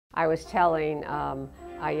I was telling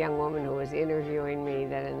a young woman who was interviewing me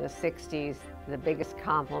that in the 60s, the biggest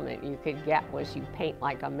compliment you could get was you paint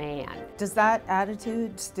like a man. Does that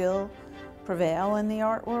attitude still prevail in the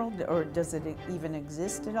art world, or does it even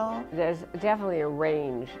exist at all? There's definitely a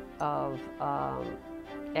range of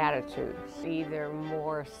attitudes, either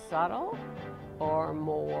more subtle or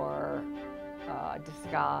more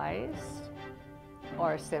disguised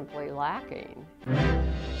or simply lacking.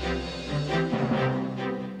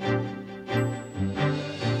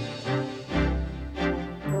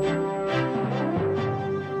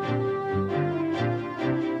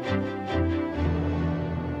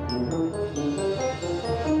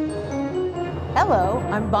 Hello,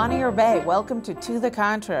 I'm Bonnie Urbay. Welcome to the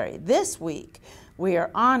Contrary. This week, we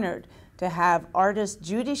are honored to have artist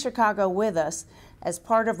Judy Chicago with us as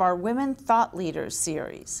part of our Women Thought Leaders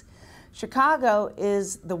series. Chicago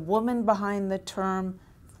is the woman behind the term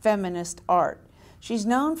feminist art. She's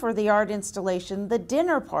known for the art installation The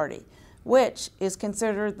Dinner Party, which is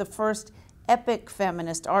considered the first epic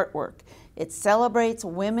feminist artwork. It celebrates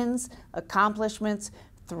women's accomplishments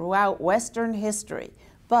throughout Western history,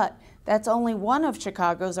 but that's only one of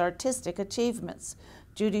Chicago's artistic achievements.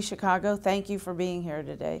 Judy Chicago, thank you for being here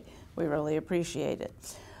today. We really appreciate it.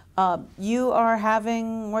 You are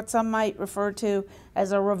having what some might refer to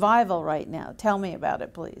as a revival right now. Tell me about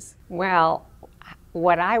it, please. Well,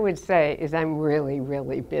 what I would say is I'm really,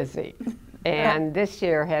 really busy. And this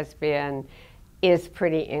year is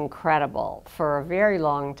pretty incredible. For a very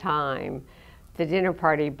long time, The Dinner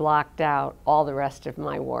Party blocked out all the rest of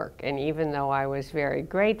my work. And even though I was very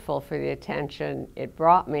grateful for the attention it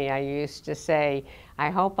brought me, I used to say,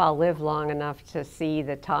 I hope I'll live long enough to see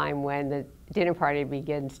the time when The Dinner Party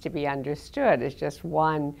begins to be understood as just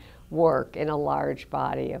one work in a large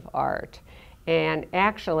body of art. And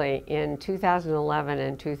actually, in 2011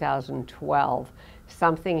 and 2012,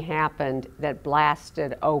 something happened that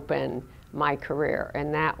blasted open my career,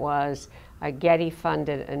 and that was a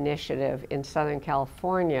Getty-funded initiative in Southern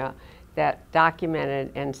California that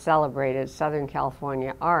documented and celebrated Southern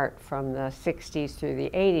California art from the 60s through the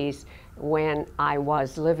 80s when I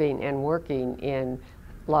was living and working in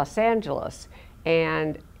Los Angeles.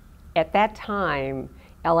 And at that time,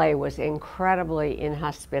 LA was incredibly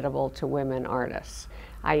inhospitable to women artists.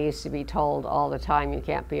 I used to be told all the time, you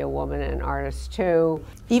can't be a woman and an artist too.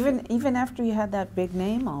 Even after you had that big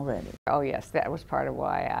name already? Oh yes, that was part of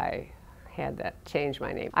why I had that change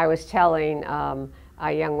my name. I was telling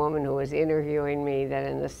a young woman who was interviewing me that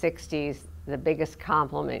in the 60s, the biggest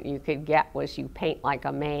compliment you could get was you paint like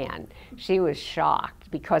a man. She was shocked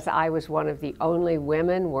because I was one of the only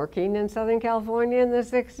women working in Southern California in the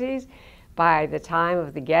 60s. By the time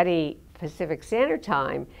of the Getty Pacific Standard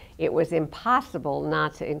Time, it was impossible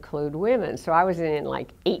not to include women. So I was in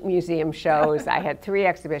like 8 museum shows, I had 3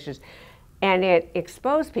 exhibitions, and it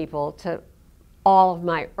exposed people to all of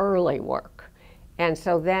my early work. And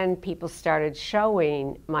so then people started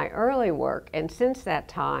showing my early work, and since that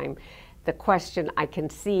time, the question I can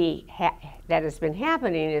see that has been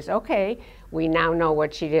happening is, okay, we now know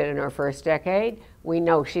what she did in her first decade. We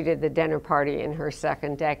know she did The Dinner Party in her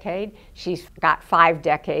second decade. She's got 5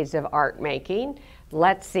 decades of art making.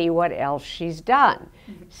 Let's see what else she's done.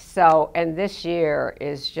 So, and this year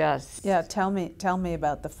is just... Yeah, tell me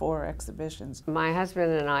about the 4 exhibitions. My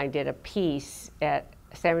husband and I did a piece at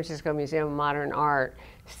San Francisco Museum of Modern Art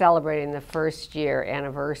celebrating the first year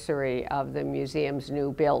anniversary of the museum's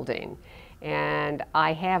new building. And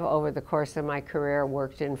I have, over the course of my career,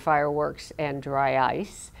 worked in fireworks and dry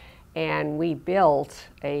ice. And we built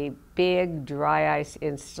a big dry ice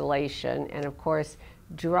installation. And of course,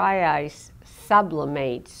 dry ice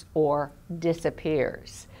sublimates or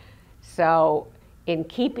disappears. So in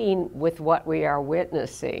keeping with what we are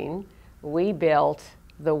witnessing, we built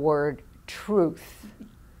the word truth.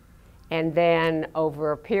 And then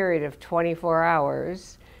over a period of 24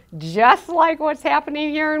 hours, just like what's happening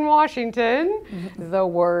here in Washington, the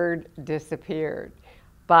word disappeared.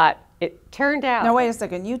 But it turned out... Now wait a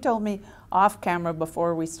second, you told me off camera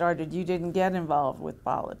before we started you didn't get involved with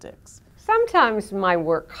politics. Sometimes my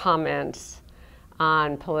work comments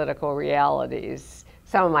on political realities,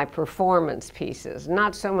 some of my performance pieces,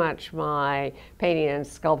 not so much my painting and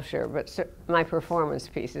sculpture, but my performance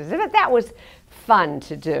pieces. That was fun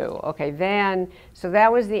to do. Okay, so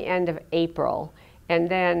that was the end of April, and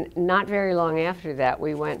then not very long after that,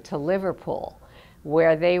 we went to Liverpool,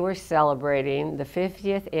 where they were celebrating the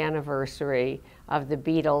 50th anniversary of the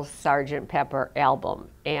Beatles' Sgt. Pepper album.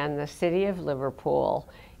 And the city of Liverpool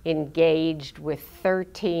engaged with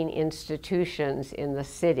 13 institutions in the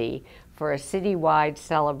city for a citywide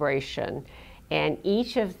celebration. And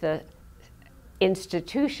each of the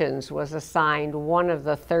Institutions was assigned one of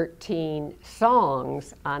the 13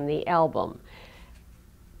 songs on the album.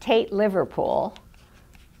 Tate Liverpool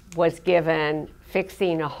was given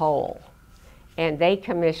Fixing a Hole, and they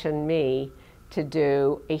commissioned me to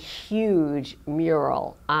do a huge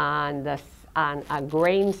mural on a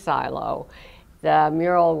grain silo. The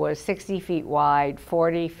mural was 60 feet wide,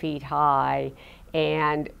 40 feet high,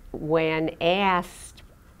 and when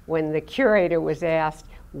the curator was asked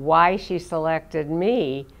why she selected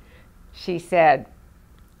me, she said,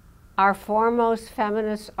 "Our foremost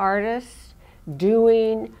feminist artist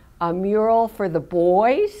doing a mural for the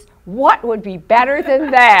boys? What would be better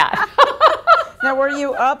than that?" Now, were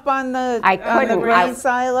you up on the grain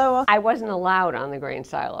silo? I wasn't allowed on the grain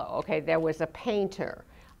silo. Okay, there was a painter.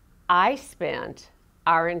 I spent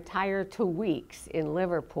our entire 2 weeks in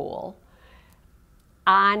Liverpool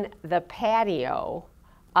on the patio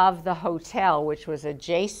of the hotel, which was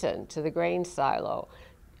adjacent to the grain silo,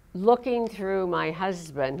 looking through my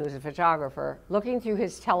husband, who's a photographer, looking through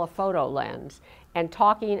his telephoto lens and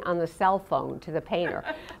talking on the cell phone to the painter.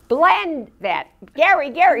 Blend that. Gary,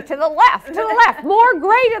 to the left, more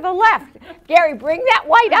gray to the left. Gary, bring that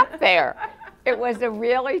white up there. It was a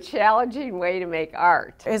really challenging way to make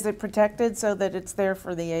art. Is it protected so that it's there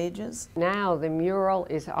for the ages? Now the mural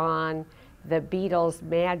is on the Beatles'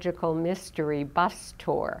 Magical Mystery bus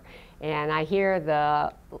tour, and I hear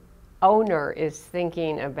the owner is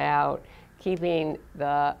thinking about keeping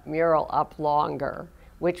the mural up longer,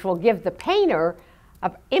 which will give the painter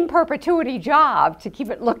an in perpetuity job to keep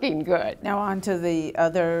it looking good. Now on to the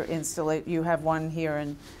other installation. You have one here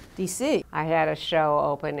in DC. I had a show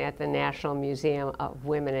open at the National Museum of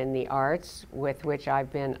Women in the Arts, with which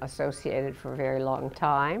I've been associated for a very long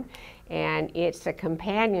time. And it's a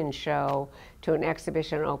companion show to an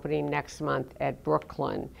exhibition opening next month at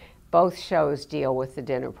Brooklyn. Both shows deal with the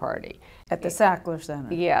dinner party. At the Sackler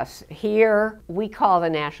Center. Yes. Here, we call the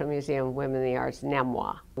National Museum of Women in the Arts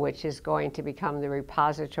NEMWA, which is going to become the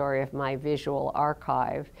repository of my visual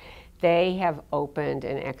archive. They have opened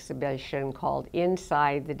an exhibition called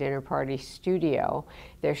Inside the Dinner Party Studio.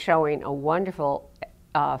 They're showing a wonderful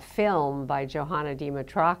film by Johanna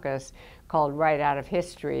Dimitrakis called Right Out of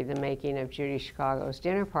History, The Making of Judy Chicago's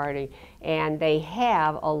Dinner Party. And they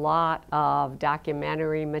have a lot of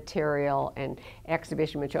documentary material and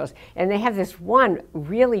exhibition materials. And they have this one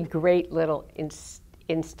really great little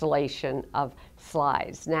installation of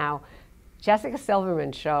slides. Now, Jessica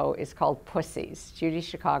Silverman's show is called Pussies, Judy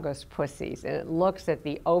Chicago's Pussies, and it looks at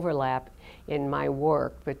the overlap in my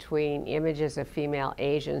work between images of female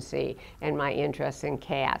agency and my interest in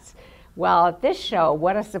cats. Well, at this show,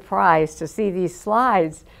 what a surprise to see these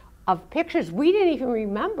slides of pictures we didn't even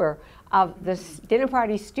remember of the dinner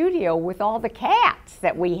party studio with all the cats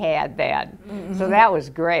that we had then. Mm-hmm. So that was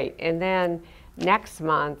great. And then next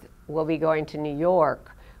month, we'll be going to New York,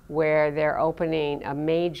 where they're opening a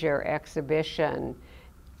major exhibition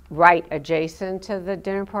right adjacent to the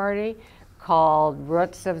dinner party called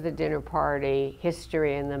Roots of the Dinner Party,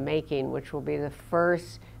 History in the Making, which will be the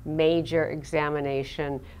first major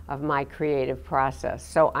examination of my creative process.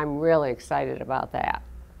 So I'm really excited about that.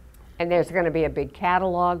 And there's going to be a big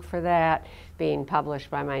catalog for that being published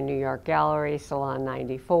by my New York gallery, Salon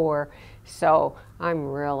 94. So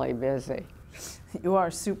I'm really busy. You are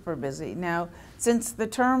super busy. Now, since the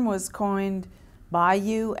term was coined by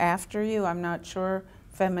you, after you, I'm not sure,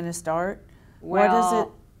 feminist art,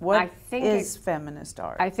 well, what is feminist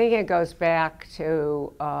art? I think it goes back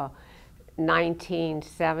to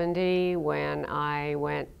 1970 when I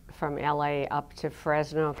went from LA up to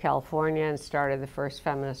Fresno, California, and started the first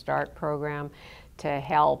feminist art program to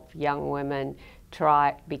help young women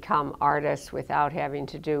become artists without having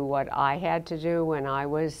to do what I had to do when I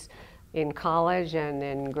was in college and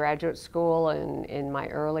in graduate school and in my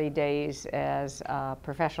early days as a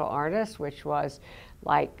professional artist, which was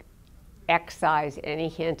like excise any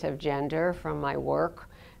hint of gender from my work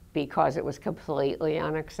because it was completely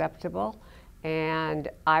unacceptable. And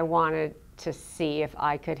I wanted to see if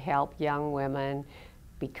I could help young women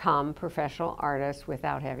become professional artists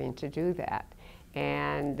without having to do that.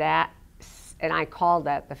 And I called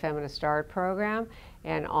that the Feminist Art Program.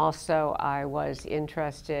 And also I was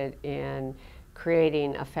interested in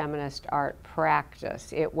creating a feminist art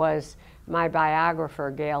practice. It was my biographer,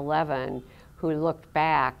 Gail Levin, who looked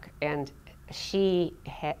back, and she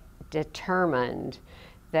had determined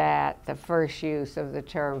that the first use of the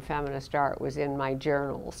term feminist art was in my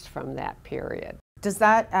journals from that period. Does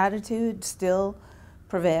that attitude still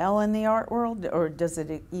prevail in the art world, or does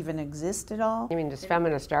it even exist at all? You mean, does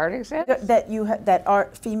feminist art exist?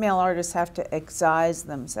 That female artists have to excise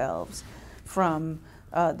themselves from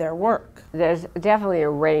their work? There's definitely a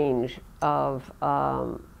range of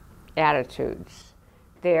attitudes.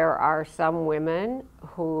 There are some women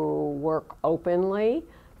who work openly,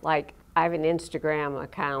 like I have an Instagram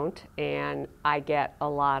account and I get a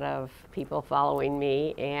lot of people following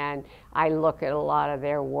me, and I look at a lot of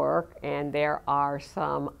their work, and there are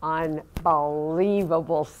some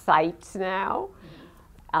unbelievable sites now,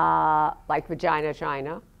 like Vagina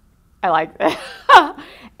China. I like that.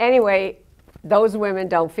 Anyway, those women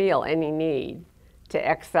don't feel any need to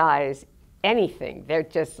excise anything. They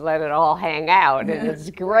just let it all hang out, and it's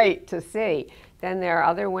great to see. Then there are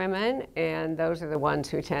other women, and those are the ones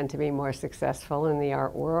who tend to be more successful in the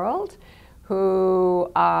art world,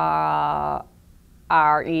 who are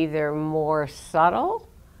either more subtle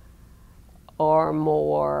or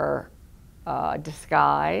more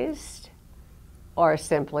disguised or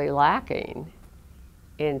simply lacking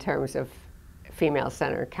in terms of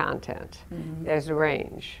female-centered content. There's a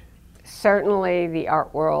range. Certainly the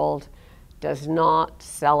art world does not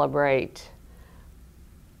celebrate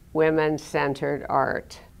women-centered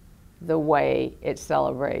art the way it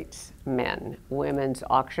celebrates men. Women's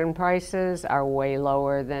auction prices are way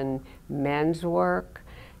lower than men's work.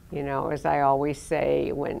 You know, as I always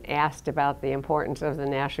say, when asked about the importance of the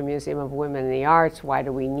National Museum of Women in the Arts, why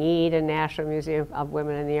do we need a National Museum of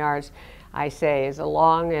Women in the Arts? I say, as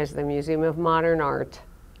long as the Museum of Modern Art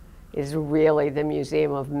is really the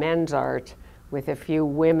Museum of Men's Art, with a few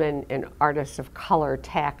women and artists of color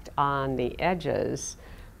tacked on the edges,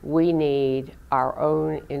 we need our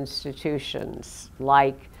own institutions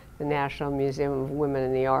like the National Museum of Women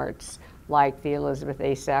in the Arts, like the Elizabeth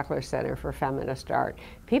A. Sackler Center for Feminist Art.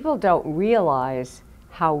 People don't realize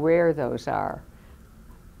how rare those are.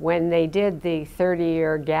 When they did the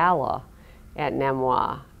 30-year gala at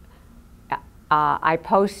Nemours, I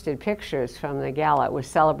posted pictures from the gala. It was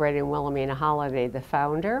celebrating Wilhelmina Holiday, the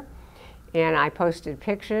founder. And I posted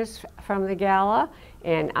pictures from the gala,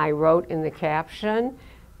 and I wrote in the caption,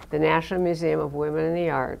 the National Museum of Women in the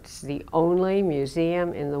Arts, the only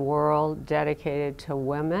museum in the world dedicated to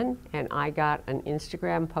women. And I got an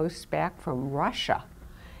Instagram post back from Russia.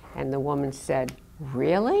 And the woman said,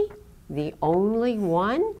 really? The only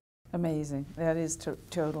one? Amazing. That is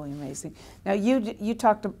totally amazing. Now, you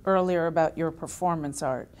talked earlier about your performance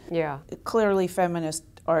art. Yeah. Clearly feminist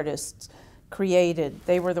artists created,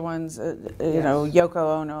 they were the ones, you know,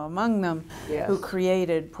 Yoko Ono among them, who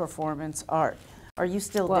created performance art. Are you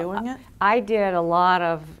still doing it? I did a lot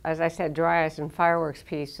of, as I said, dry ice and fireworks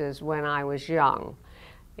pieces when I was young.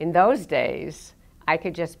 In those days, I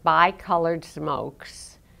could just buy colored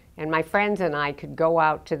smokes, and my friends and I could go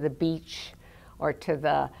out to the beach or to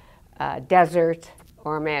the desert,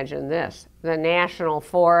 or imagine this, the national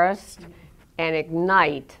forest, and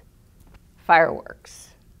ignite fireworks,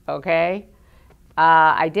 okay?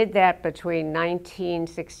 I did that between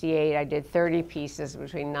 1968, I did 30 pieces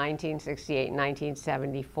between 1968 and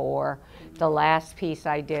 1974. The last piece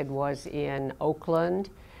I did was in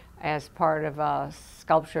Oakland as part of a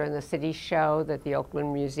Sculpture in the City show that the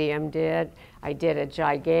Oakland Museum did. I did a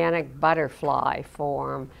gigantic butterfly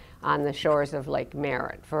form on the shores of Lake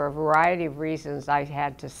Merritt. For a variety of reasons, I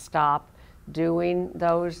had to stop doing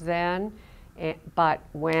those then. But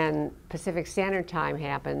when Pacific Standard Time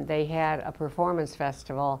happened, they had a performance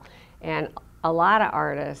festival, and a lot of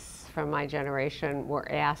artists from my generation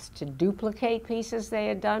were asked to duplicate pieces they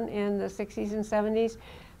had done in the 60s and 70s,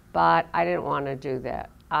 but I didn't want to do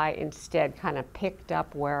that. I instead kind of picked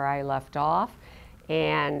up where I left off,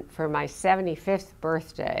 and for my 75th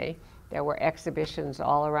birthday, there were exhibitions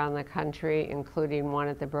all around the country, including one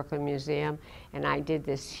at the Brooklyn Museum, and I did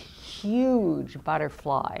this huge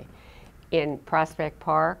butterfly in Prospect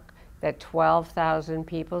Park that 12,000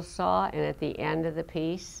 people saw, and at the end of the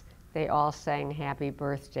piece, they all sang happy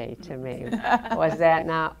birthday to me. Was that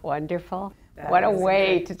not wonderful? What a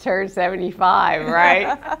way to turn 75,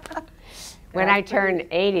 right? When I turn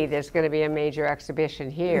 80, there's going to be a major exhibition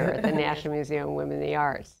here at the National Museum of Women in the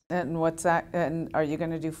Arts. And what's that? And are you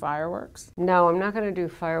going to do fireworks? No, I'm not going to do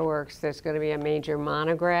fireworks. There's going to be a major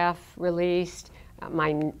monograph released.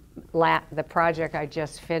 The project I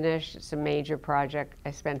just finished, it's a major project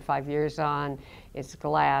I spent 5 years on. It's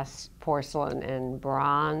glass, porcelain, and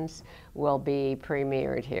bronze, will be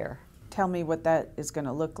premiered here. Tell me what that is going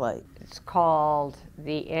to look like. It's called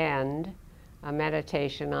The End, a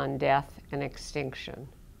meditation on death and extinction.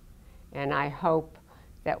 And I hope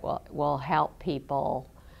that will help people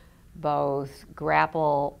both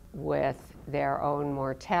grapple with their own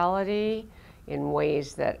mortality in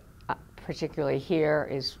ways that particularly here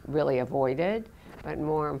is really avoided, but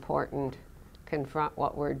more important, confront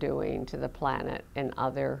what we're doing to the planet and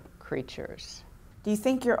other creatures. Do you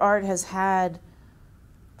think your art has had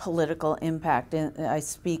political impact? I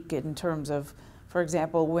speak in terms of, for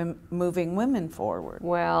example, moving women forward.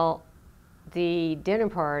 Well, the dinner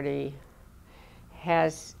party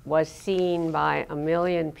was seen by 1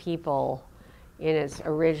 million people in its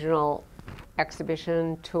original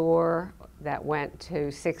exhibition tour that went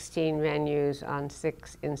to 16 venues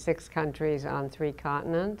in 6 countries on 3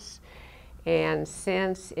 continents. And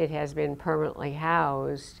since it has been permanently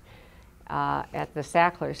housed at the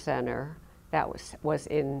Sackler Center, that was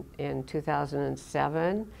in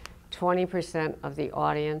 2007, 20% of the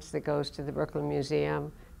audience that goes to the Brooklyn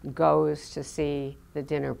Museum goes to see the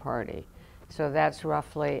dinner party. So that's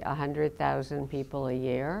roughly 100,000 people a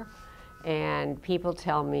year. And people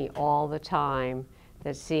tell me all the time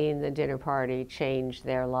that seeing the dinner party changed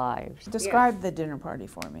their lives. Describe the dinner party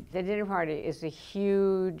for me. The dinner party is a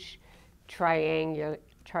huge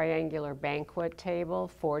triangular banquet table,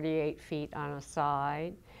 48 feet on a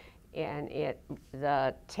side. And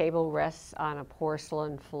the table rests on a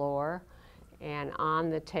porcelain floor. And on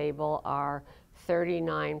the table are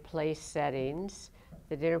 39 place settings.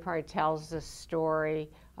 The dinner party tells the story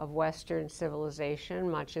of Western civilization,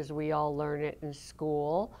 much as we all learn it in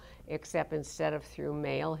school, except instead of through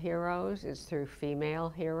male heroes, it's through female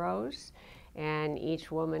heroes. And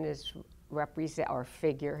each woman is historic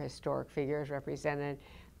figure is represented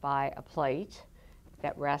by a plate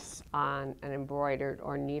that rests on an embroidered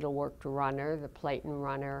or needleworked runner. The plate and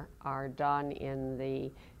runner are done in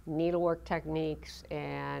the needlework techniques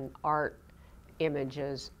and art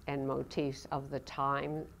images and motifs of the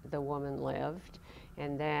time the woman lived.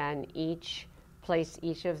 And then each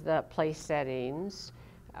of the place settings,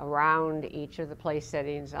 around each of the place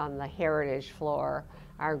settings on the heritage floor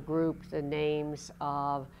are grouped the names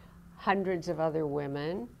of hundreds of other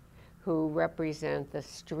women who represent the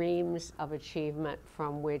streams of achievement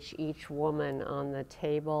from which each woman on the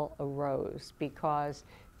table arose, because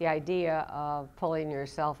the idea of pulling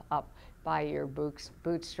yourself up by your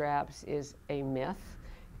bootstraps is a myth.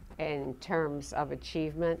 In terms of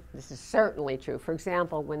achievement, this is certainly true. For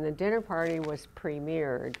example, when the dinner party was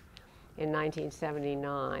premiered in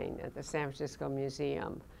 1979 at the San Francisco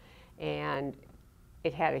Museum, and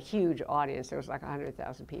it had a huge audience, there was like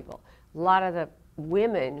 100,000 people. A lot of the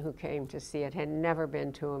women who came to see it had never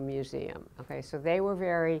been to a museum, okay? So they were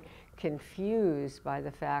very confused by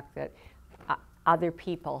the fact that other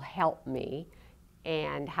people helped me.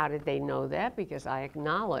 And how did they know that? Because I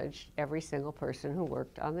acknowledged every single person who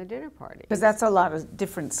worked on the dinner party. Because that's a lot of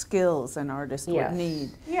different skills an artist would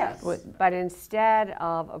need. Yes, but instead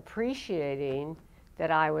of appreciating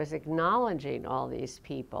that I was acknowledging all these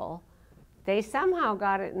people, they somehow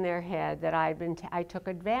got it in their head that I took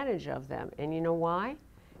advantage of them. And you know why?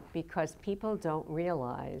 Because people don't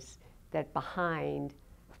realize that behind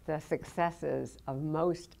the successes of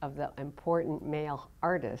most of the important male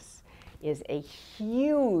artists is a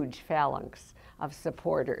huge phalanx of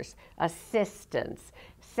supporters, assistants,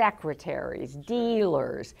 secretaries,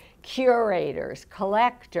 dealers, curators,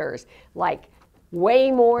 collectors, like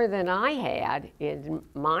way more than I had in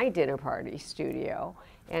my dinner party studio.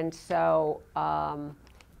 And so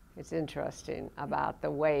it's interesting about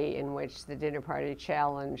the way in which the dinner party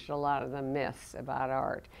challenged a lot of the myths about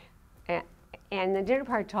art. And the dinner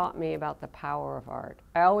party taught me about the power of art.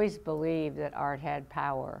 I always believed that art had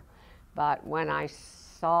power. But when I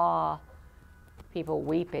saw people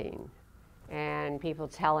weeping and people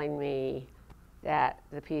telling me that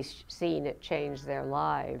seeing it changed their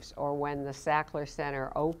lives, or when the Sackler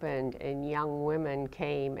Center opened and young women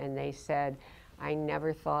came and they said, I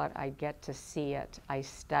never thought I'd get to see it. I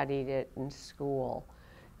studied it in school.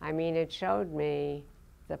 I mean, it showed me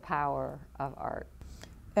the power of art.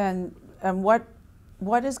 And what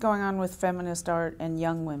is going on with feminist art and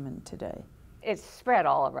young women today? It's spread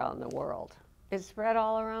all around the world. It's spread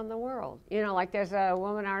all around the world. You know, like there's a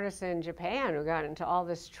woman artist in Japan who got into all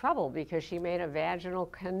this trouble because she made a vaginal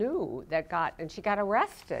canoe and she got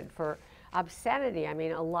arrested for obscenity. I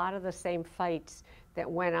mean, a lot of the same fights that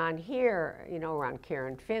went on here, you know, around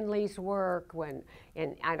Karen Finley's work,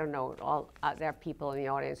 and I don't know, there are people in the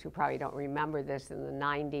audience who probably don't remember this in the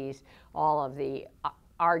 90s, all of the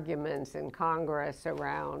arguments in Congress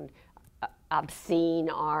around obscene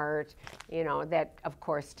art, you know, that of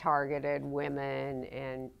course targeted women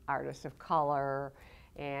and artists of color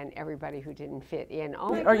and everybody who didn't fit in.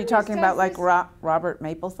 Oh, are you talking about like Robert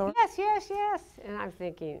Mapplethorpe? Yes. And I'm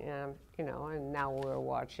thinking, you know, and now we're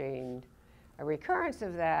watching a recurrence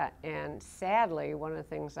of that. And sadly, one of the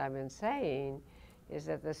things I've been saying is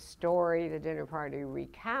that the story the dinner party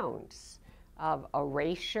recounts of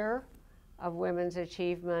erasure of women's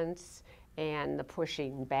achievements and the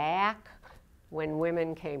pushing back when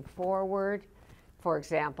women came forward. For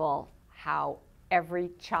example, how every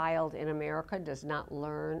child in America does not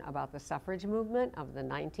learn about the suffrage movement of the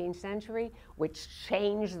 19th century, which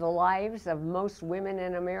changed the lives of most women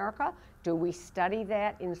in America. Do we study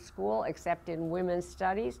that in school except in women's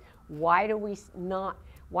studies? Why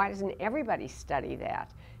doesn't everybody study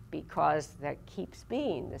that? Because there keeps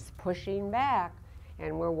being this pushing back,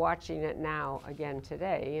 and we're watching it now again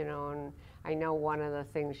today, you know, and I know one of the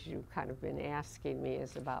things you've kind of been asking me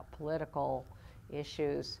is about political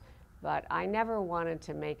issues. But I never wanted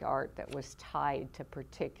to make art that was tied to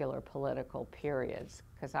particular political periods,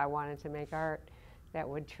 because I wanted to make art that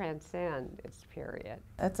would transcend its period.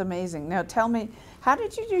 That's amazing. Now tell me, how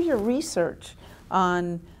did you do your research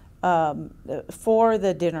on for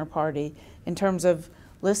the dinner party in terms of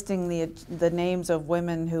listing the names of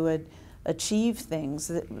women who had achieved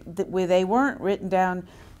things where they weren't written down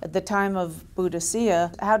at the time of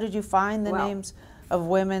Boudicca? How did you find the names of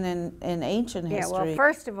women in ancient history? Yeah, well,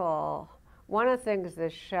 first of all, one of the things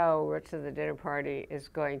this show, Roots of the Dinner Party, is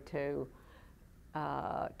going to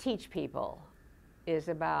teach people is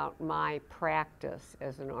about my practice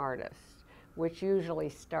as an artist, which usually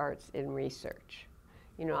starts in research.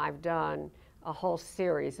 You know, I've done a whole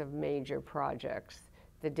series of major projects: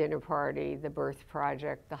 the Dinner Party, the Birth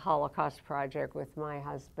Project, the Holocaust Project with my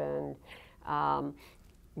husband,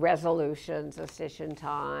 Resolutions, A Stitch in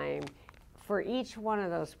Time. For each one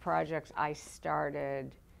of those projects, I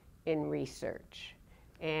started in research.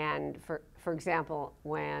 And for example,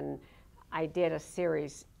 when I did a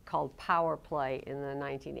series called Power Play in the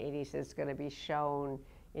 1980s, it's going to be shown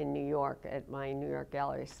in New York at my New York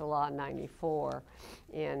Gallery, Salon 94,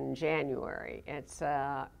 in January. It's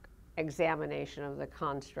an examination of the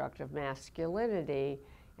construct of masculinity,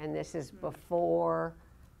 and this is before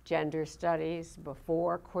gender studies,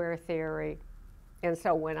 before queer theory. And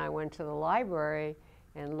so when I went to the library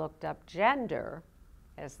and looked up gender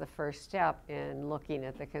as the first step in looking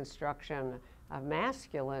at the construction of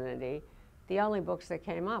masculinity, the only books that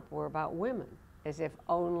came up were about women, as if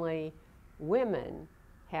only women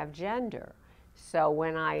have gender. So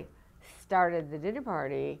when I started the dinner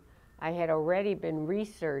party, I had already been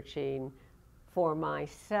researching for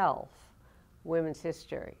myself women's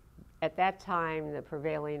history. At that time, the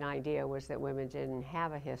prevailing idea was that women didn't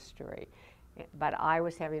have a history. But I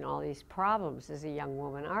was having all these problems as a young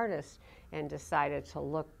woman artist and decided to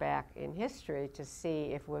look back in history to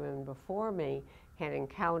see if women before me had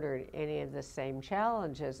encountered any of the same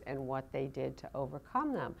challenges and what they did to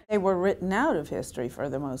overcome them. They were written out of history for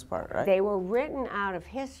the most part, right? They were written out of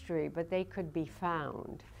history, but they could be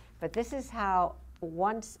found. But this is how,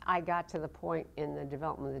 once I got to the point in the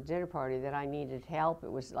development of the dinner party that I needed help,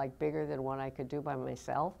 it was like bigger than what I could do by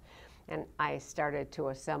myself. And I started to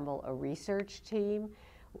assemble a research team.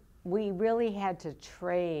 We really had to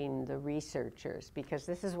train the researchers, because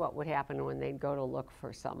this is what would happen when they'd go to look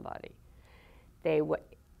for somebody. They would,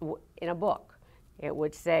 in a book, it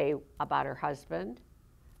would say about her husband,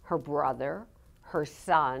 her brother, her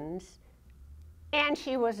sons, and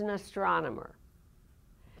she was an astronomer.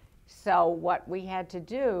 So what we had to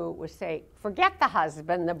do was say, forget the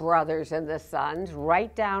husband, the brothers, and the sons,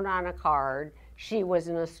 write down on a card, she was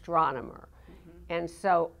an astronomer. And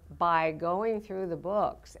so by going through the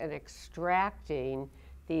books and extracting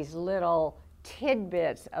these little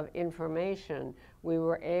tidbits of information, we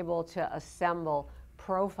were able to assemble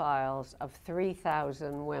profiles of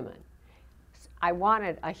 3,000 women. I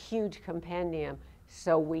wanted a huge compendium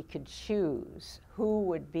so we could choose who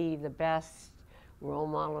would be the best role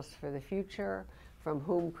models for the future, from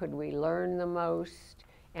whom could we learn the most,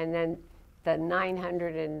 and then the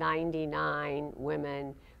 999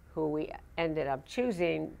 women who we ended up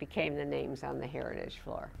choosing became the names on the heritage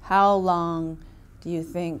floor. How long do you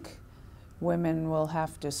think women will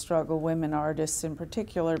have to struggle, women artists in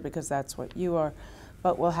particular, because that's what you are,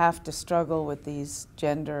 but will have to struggle with these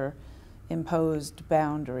gender-imposed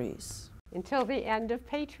boundaries? Until the end of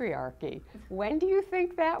patriarchy. When do you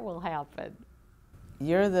think that will happen?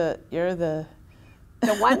 You're the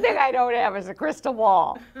The one thing I don't have is a crystal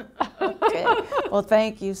ball. Okay. Well,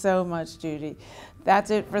 thank you so much, Judy. That's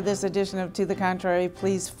it for this edition of To the Contrary.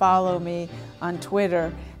 Please follow me on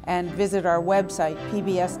Twitter and visit our website,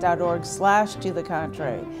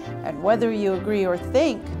 pbs.org/tothecontrary. And whether you agree or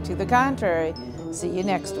think to the contrary, see you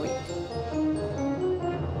next week.